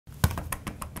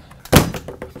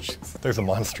Jeez, there's a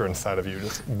monster inside of you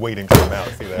just waiting to come out.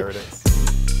 See, there it is.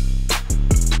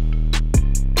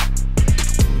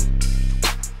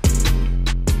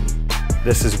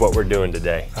 This is what we're doing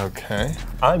today. Okay.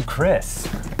 I'm Chris.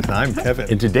 And I'm Kevin.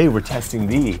 And today we're testing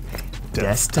the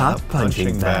desktop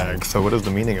punching bag. So what is the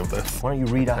meaning of this? Why don't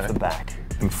you read off the back?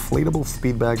 Inflatable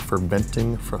speed bag for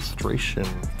venting frustration.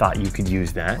 Thought you could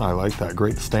use that. I like that.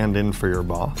 Great stand-in for your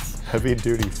boss.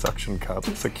 Heavy-duty suction cup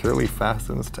securely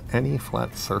fastens to any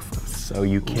flat surface. So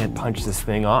you can't punch this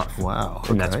thing off. Wow.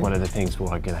 And that's one of the things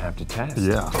we're gonna have to test.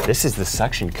 Yeah. This is the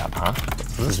suction cup, huh?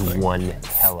 This is one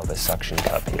hell of a suction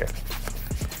cup here.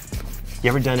 You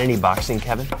ever done any boxing,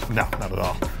 Kevin? No, not at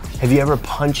all. Have you ever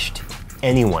punched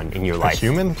anyone in your A life?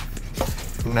 human?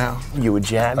 No. You would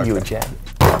jab, Okay. you would jab.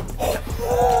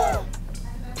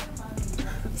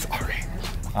 Sorry.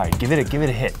 All right, give it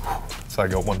a hit. So I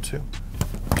go 1, 2.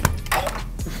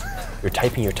 You're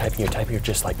typing, you're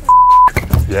just like,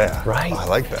 Yeah. right? I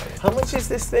like that. How much is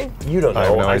this thing? You don't know. I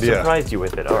have no idea. Surprised you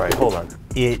with it. All right, hold on.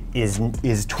 It is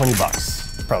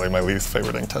 $20. Probably my least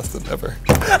favorite thing tested ever.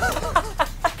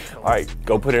 All right,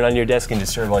 go put it on your desk and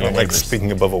disturb all your I'm like neighbors.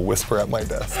 speaking above a whisper at my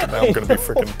desk. And now I'm gonna be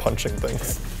freaking punching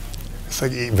things. It's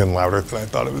like even louder than I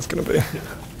thought it was gonna be.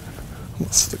 I'm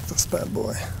gonna stick this bad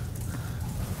boy.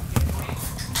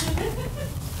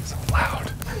 So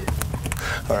loud.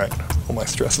 All right, all my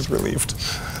stress is relieved.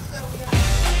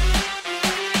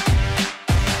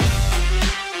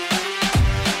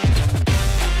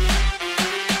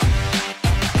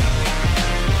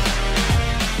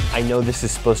 I know this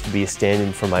is supposed to be a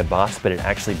stand-in for my boss, but it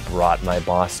actually brought my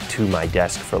boss to my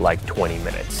desk for like 20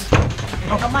 minutes.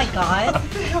 Oh my God.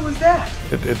 What the hell was that?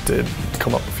 It did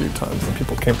come up a few times and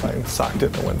people came by and socked it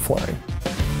and it went flying.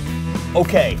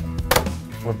 Okay,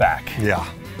 we're back. Yeah.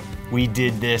 We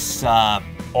did this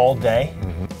all day.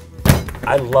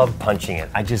 I love punching it.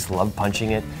 I just love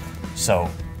punching it. So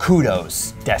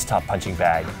kudos, desktop punching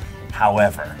bag.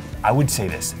 However, I would say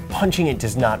this, punching it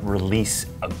does not release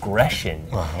aggression.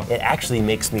 It actually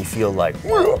makes me feel like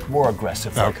more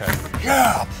aggressive. Like, Okay.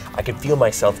 yeah, I can feel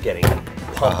myself getting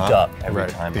pumped up every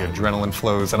time. The adrenaline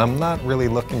flows, and I'm not really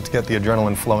looking to get the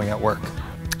adrenaline flowing at work.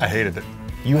 I hated it.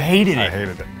 You hated it. I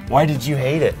hated it. Why did you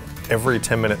hate it? Every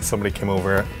 10 minutes somebody came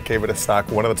over, gave it a stock.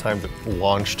 One of the times it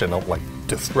launched and it like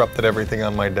disrupted everything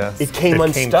on my desk. It came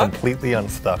unstuck? It came completely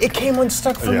unstuck. It came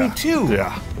unstuck for me too.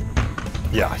 Yeah.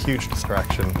 Yeah, huge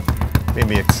distraction. Made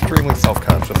me extremely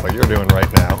self-conscious like you're doing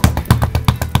right now.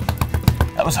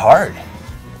 That was hard.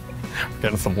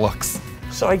 Getting some looks.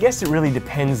 So I guess it really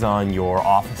depends on your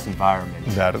office environment.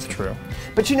 That is true.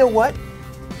 But you know what?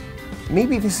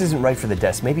 Maybe this isn't right for the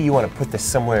desk. Maybe you want to put this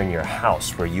somewhere in your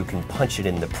house where you can punch it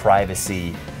in the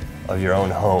privacy of your own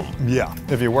home. Yeah,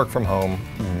 if you work from home,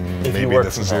 If you maybe work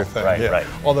this from is your home, thing. right, yeah. right.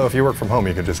 Although if you work from home,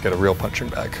 you could just get a real punching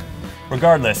bag.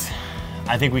 Regardless,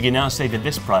 I think we can now say that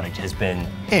this product has been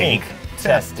ink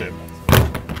tested.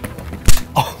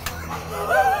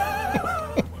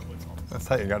 That's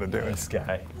how you got to do it. This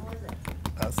guy.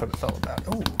 That's what it's all about.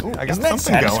 Ooh, I got Isn't that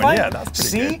something going. satisfying? Yeah,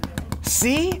 that's pretty good.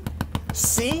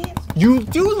 See? You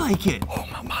do like it. Oh,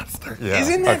 my monster. Yeah.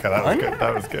 Isn't that okay, that fun? was good.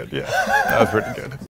 That was good. Yeah, that was pretty good.